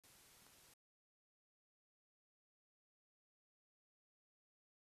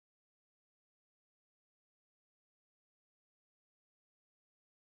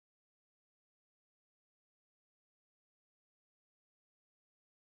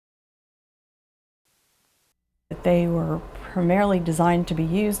They were primarily designed to be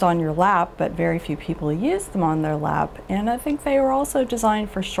used on your lap, but very few people use them on their lap. And I think they were also designed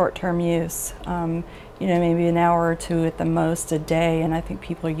for short-term use, you know, maybe an hour or two at the most a day, and I think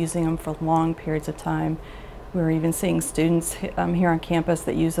people are using them for long periods of time. We're even seeing students here on campus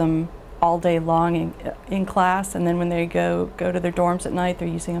that use them all day long in class, and then when they go to their dorms at night, they're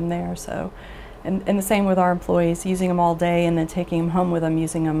using them there. So, and the same with our employees, using them all day and then taking them home with them,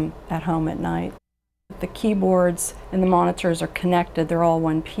 using them at home at night. The keyboards and the monitors are connected, they're all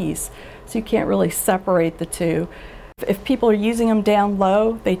one piece, so you can't really separate the two. If people are using them down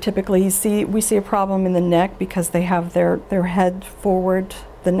low, they typically we see a problem in the neck because they have their head forward,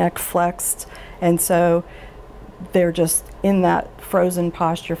 the neck flexed, and so they're just in that frozen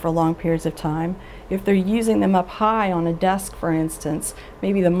posture for long periods of time. If they're using them up high on a desk, for instance,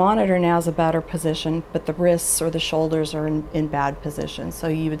 maybe the monitor now is a better position, but the wrists or the shoulders are in bad position. So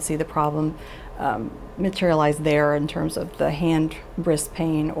you would see the problem materialize there in terms of the hand wrist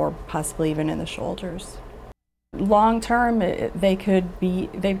pain or possibly even in the shoulders. Long term, they could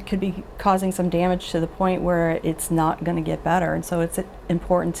be causing some damage to the point where it's not going to get better, and so it's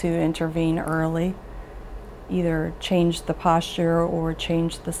important to intervene early. Either change the posture or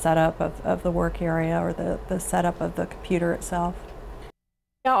change the setup of the work area or the setup of the computer itself.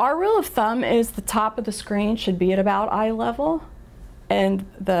 Now, our rule of thumb is the top of the screen should be at about eye level and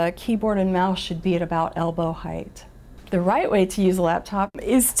the keyboard and mouse should be at about elbow height. The right way to use a laptop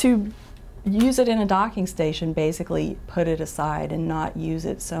is to use it in a docking station, basically put it aside and not use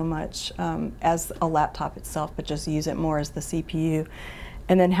it so much as a laptop itself, but just use it more as the CPU,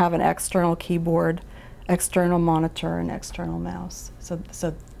 and then have an external keyboard, external monitor, and external mouse.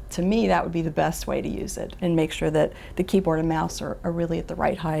 So to me, that would be the best way to use it, and make sure that the keyboard and mouse are really at the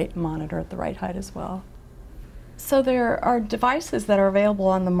right height, monitor at the right height as well. So there are devices that are available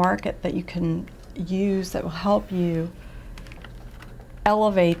on the market that you can use that will help you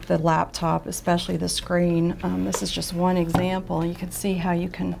elevate the laptop, especially the screen. This is just one example. You can see how you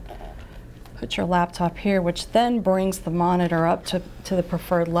can put your laptop here, which then brings the monitor up to the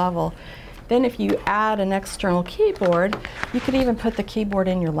preferred level. Then if you add an external keyboard, you could even put the keyboard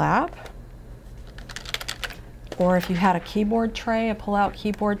in your lap. Or if you had a keyboard tray, a pull-out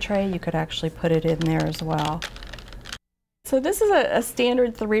keyboard tray, you could actually put it in there as well. So this is a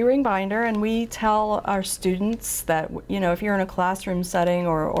standard 3-ring binder, and we tell our students that, you know, if you're in a classroom setting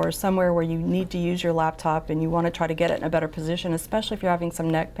or somewhere where you need to use your laptop and you want to try to get it in a better position, especially if you're having some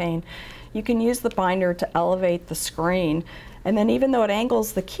neck pain, you can use the binder to elevate the screen. And then even though it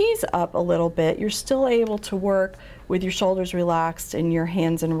angles the keys up a little bit, you're still able to work with your shoulders relaxed and your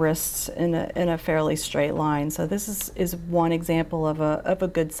hands and wrists in a fairly straight line. So this is one example of a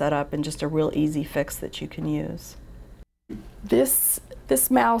good setup and just a real easy fix that you can use. This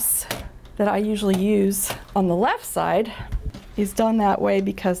mouse that I usually use on the left side is done that way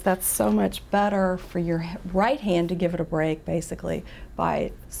because that's so much better for your right hand to give it a break, basically,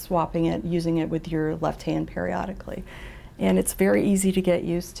 by swapping it, using it with your left hand periodically. And it's very easy to get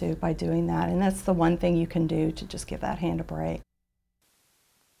used to by doing that, and that's the one thing you can do to just give that hand a break.